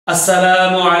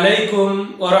আসসালামু আলাইকুম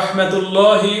ওয়া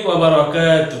রাহমাতুল্লাহি ওয়া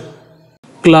বারাকাতুহু।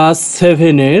 ক্লাস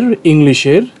 7 এর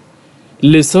ইংলিশের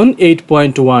লেসন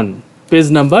 8.1 পেজ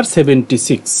নাম্বার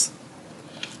 76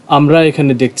 আমরা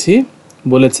এখানে দেখছি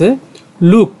বলেছে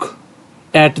লুক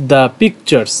অ্যাট দ্য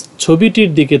পিকচার্স, ছবিটির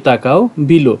দিকে তাকাও,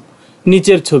 বিলো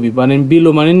নিচের ছবি মানে বিলো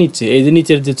মানে নিচে, এই যে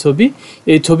নিচের যে ছবি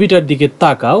এই ছবিটার দিকে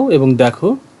তাকাও এবং দেখো।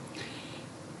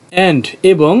 অ্যান্ড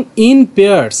এবং ইন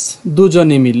পেয়ার্স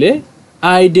দুজনে মিলে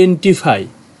আইডেন্টিফাই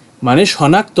মানে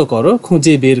শনাক্ত করো,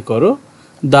 খুঁজে বের করো,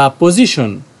 দ্য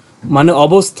পজিশন মানে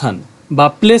অবস্থান বা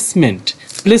প্লেসমেন্ট,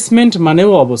 প্লেসমেন্ট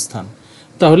মানেও অবস্থান।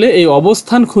 তাহলে এই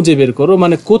অবস্থান খুঁজে বের করো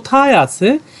মানে কোথায় আছে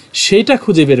সেইটা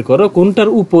খুঁজে বের করো, কোনটার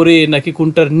উপরে নাকি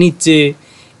কোনটার নিচে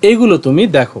এগুলো তুমি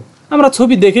দেখো। আমরা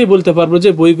ছবি দেখেই বলতে পারবো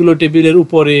যে বইগুলো টেবিলের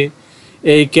উপরে,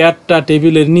 এই ক্যাটটা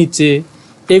টেবিলের নিচে,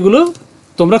 এগুলো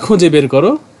তোমরা খুঁজে বের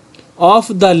করো। Of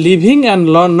the living and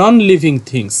non living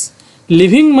things,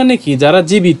 living মানে কি যারা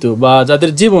জীবিত বা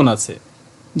যাদের জীবন আছে,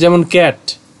 যেমন ক্যাট,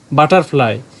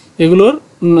 বাটারফ্লাই এগুলোর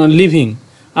লিভিং,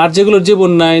 আর যেগুলোর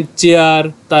জীবন নাই চেয়ার,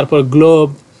 তারপর গ্লোব,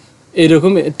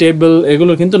 এরকম টেবিল,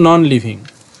 এগুলো কিন্তু নন লিভিং।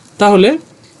 তাহলে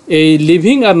এই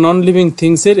লিভিং আর নন লিভিং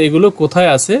থিংসের এগুলো কোথায়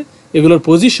আছে এগুলোর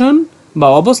পজিশন বা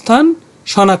অবস্থান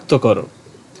শনাক্ত করো।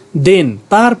 দেন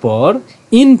তারপর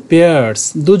ইন পেয়ার্স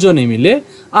দুজনে মিলে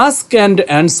ask and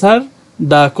answer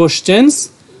the questions,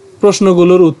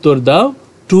 প্রশ্নগুলোর উত্তর দাও,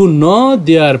 টু নো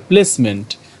দেয়ার প্লেসমেন্ট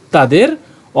তাদের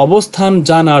অবস্থান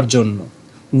জানার জন্য।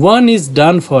 One is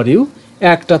done for you,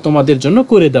 একটা তোমাদের জন্য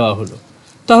করে দেওয়া হলো।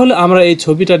 তাহলে আমরা এই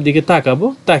ছবিটার দিকে তাকাবো,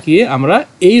 তাকিয়ে আমরা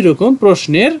এই রকম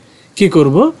প্রশ্নের কি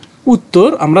করব, উত্তর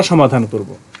আমরা সমাধান করব।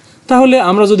 তাহলে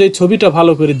আমরা যদি এই ছবিটা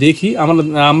ভালো করে দেখি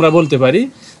আমরা বলতে পারি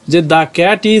যে the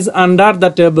cat is under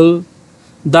the table,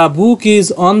 the book is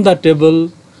on the table,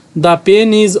 the pen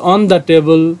is on the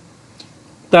table,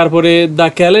 তারপরে the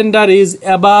calendar is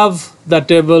above the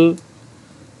table,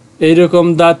 এইরকম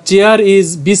the chair is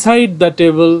beside the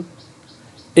table,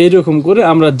 এইরকম করে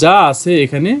আমরা যা আছে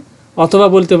এখানে। অথবা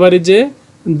বলতে পারি যে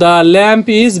the lamp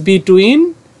is between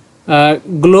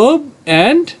globe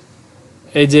and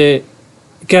এই যে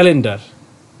calendar,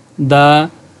 the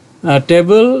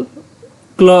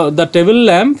table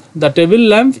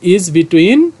lamp is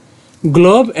between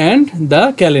globe and the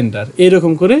calendar,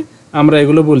 এইরকম করে আমরা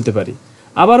এগুলো বলতে পারি।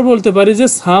 আবার বলতে পারি যে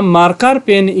সাম marker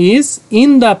pen is in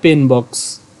the pen box,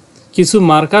 কিছু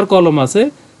মার্কার কলম আছে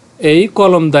এই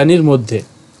কলমদানির মধ্যে,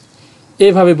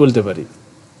 এভাবে বলতে পারি।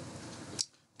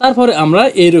 তারপরে আমরা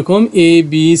এইরকম A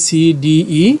B C D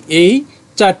E এই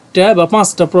 4টা বা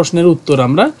 5টা প্রশ্নের উত্তর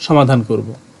আমরা সমাধান করব।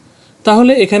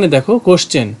 তাহলে এখানে দেখো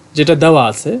কোশ্চেন যেটা দেওয়া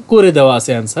আছে, করে দেওয়া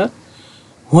আছে answer.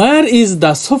 Where is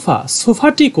the sofa,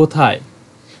 সোফাটি কোথায়?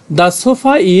 The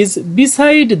sofa is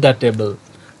beside the table,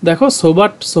 দেখো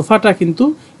সোফাটা কিন্তু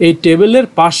এই টেবিলের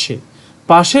পাশে,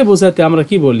 পাশে বোঝাতে আমরা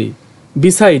কি বলি,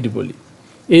 বিসাইড বলি।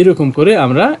 এইরকম করে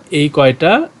আমরা এই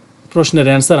কয়টা প্রশ্নের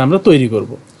অ্যান্সার আমরা তৈরি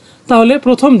করব। তাহলে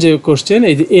প্রথম যে কোশ্চেন,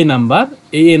 এই যে এ নাম্বার,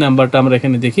 এই এ নাম্বারটা আমরা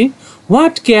এখানে দেখি।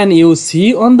 What can you C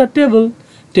on the table,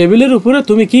 টেবিলের উপরে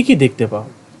তুমি কি কি দেখতে পাও?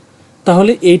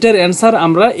 তাহলে এইটার অ্যান্সার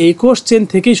আমরা এই কোশ্চেন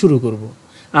থেকেই শুরু করব।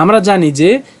 আমরা জানি যে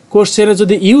কোশ্চেনে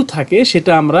যদি ইউ থাকে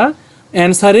সেটা আমরা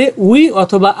অ্যান্সারে উই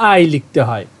অথবা আই লিখতে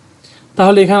হয়।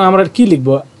 তাহলে এখানে আমরা কি লিখব,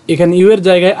 এখানে ইউ এর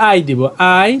জায়গায় আই দিব,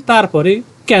 আই তারপরে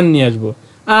ক্যান নিয়ে আসবো,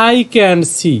 আই ক্যান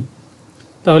সি।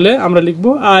 তাহলে আমরা লিখব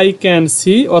আই ক্যান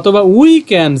সি অথবা we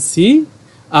can see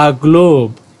a globe,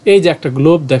 এই যে একটা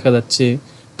গ্লোব দেখা যাচ্ছে।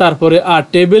 তারপরে আ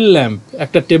টেবিল ল্যাম্প,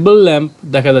 একটা টেবিল ল্যাম্প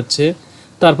দেখা যাচ্ছে।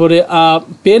 তারপরে আ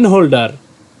পেন হোল্ডার,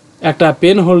 একটা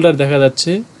পেন হোল্ডার দেখা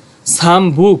যাচ্ছে। সাম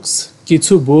বুকস,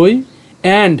 কিছু বই,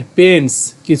 অ্যান্ড পেন্স,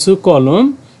 কিছু কলম,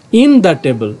 ইন দ্য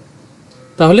টেবল।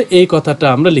 তাহলে এই কথাটা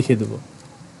আমরা লিখে দেব।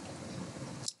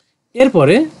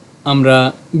 এরপরে আমরা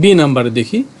বি নাম্বারে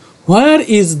দেখি। Where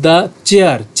is the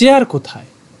chair, chair কোথায়?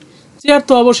 চেয়ার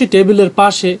তো অবশ্যই টেবিলের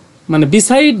পাশে মানে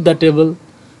বিসাইড দ্য টেবল।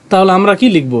 তাহলে আমরা কি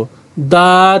লিখব,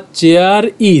 দ্য চেয়ার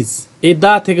ইজ, এই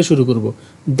দা থেকে শুরু করব,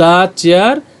 দ্য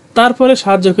চেয়ার, তারপরে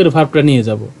সাহায্যকের ভার্বটা নিয়ে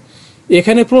যাব।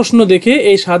 এখানে প্রশ্ন দেখে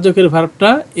এই সাহায্যকের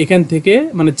ভার্বটা এখান থেকে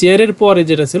মানে চেয়ারের পরে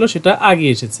যেটা ছিল সেটা আগে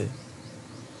এসেছে।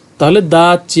 তাহলে দ্য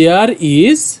চেয়ার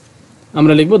ইজ,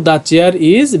 আমরা লিখব the chair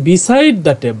is beside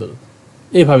the table,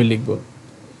 এইভাবে লিখব।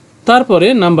 তারপরে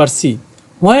number C,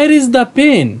 where is the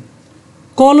pen,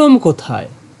 কলম কোথায়?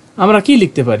 আমরা কি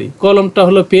লিখতে পারি, কলমটা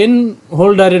হলো পেন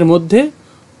হোল্ডারের মধ্যে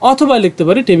অথবা লিখতে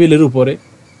পারি টেবিলের উপরে।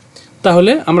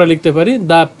 তাহলে আমরা লিখতে পারি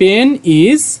the pen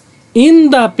is in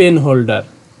the pen holder,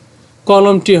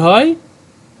 কলমটি হয়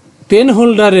পেন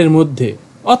হোল্ডারের মধ্যে।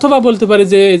 অথবা বলতে পারি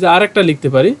যে আরেকটা লিখতে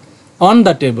পারি অন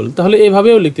দ্য টেবল, তাহলে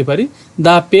এভাবেও লিখতে পারি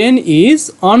the pen is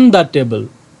on the table.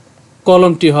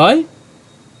 কলমটি হয়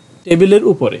টেবিলের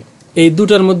উপরে। এই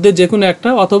দুটার মধ্যে যে কোনো একটা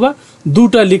অথবা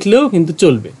দুটা লিখলেও কিন্তু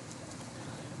চলবে।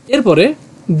 এরপরে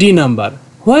D number,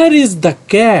 where is the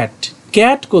cat?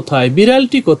 Cat কোথায়,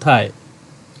 বিড়ালটি কোথায়?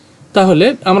 তাহলে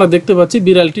আমরা দেখতে পাচ্ছি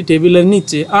বিড়ালটি টেবিলের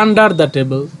নিচে, আন্ডার দ্য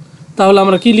টেবিল। তাহলে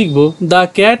আমরা কি লিখব? The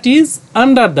cat is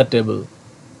under the table.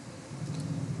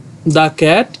 The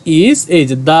cat is, এই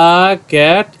যে দ্য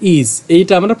ক্যাট ইজ,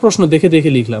 এইটা আমরা প্রশ্ন দেখে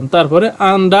দেখে লিখলাম। তারপরে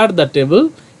আন্ডার দ্য টেবিল,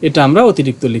 এটা আমরা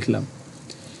অতিরিক্ত লিখলাম।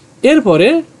 এরপরে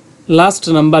last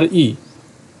number E,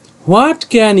 what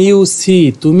can you C?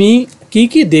 তুমি কি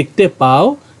কি দেখতে পাও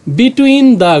between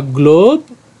the globe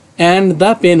and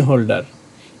the pen holder?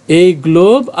 এই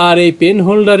গ্লোব আর এই পেন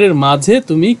হোল্ডারের মাঝে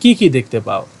তুমি কি কি দেখতে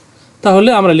পাও? তাহলে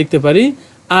আমরা লিখতে পারি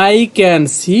আই ক্যান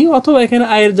সি, অথবা এখানে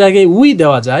আয়ের জায়গায় উই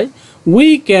দেওয়া যায়। We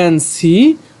can see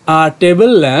a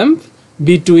table lamp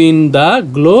between the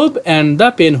globe and the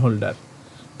pen holder.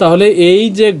 তাহলে এই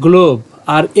যে গ্লোব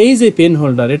আর এই যে পেন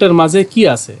হোল্ডার, এটার মাঝে কি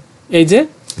আছে? এই যে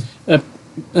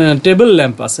টেবিল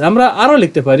ল্যাম্প আছে। আমরা আরও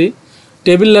লিখতে পারি,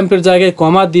 টেবিল ল্যাম্পের জায়গায়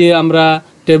কমা দিয়ে আমরা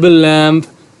টেবিল ল্যাম্প,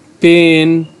 পেন,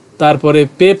 তারপরে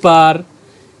পেপার,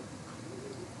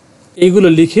 এইগুলো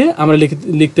লিখে আমরা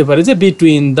লিখতে পারি যে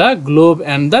between the globe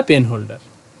and the pen holder.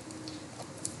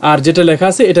 আর যেটা লেখা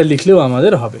আছে এটা লিখলেও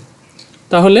আমাদের হবে।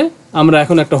 তাহলে আমরা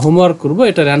এখন একটা হোমওয়ার্ক করব,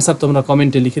 এটার অ্যান্সার তোমরা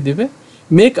কমেন্টে লিখে দিবে।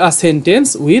 Make a sentence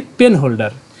with pen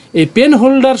holder. এই পেন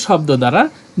হোল্ডার শব্দ দ্বারা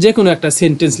যে কোনো একটা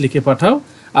সেন্টেন্স লিখে পাঠাও।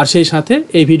 আর সেই সাথে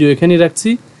এই ভিডিও এখানেই রাখছি।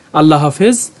 আল্লাহ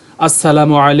হাফেজ।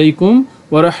 আসসালামু আলাইকুম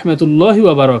ওয়া রাহমাতুল্লাহি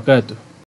ওয়া বারাকাতুহু।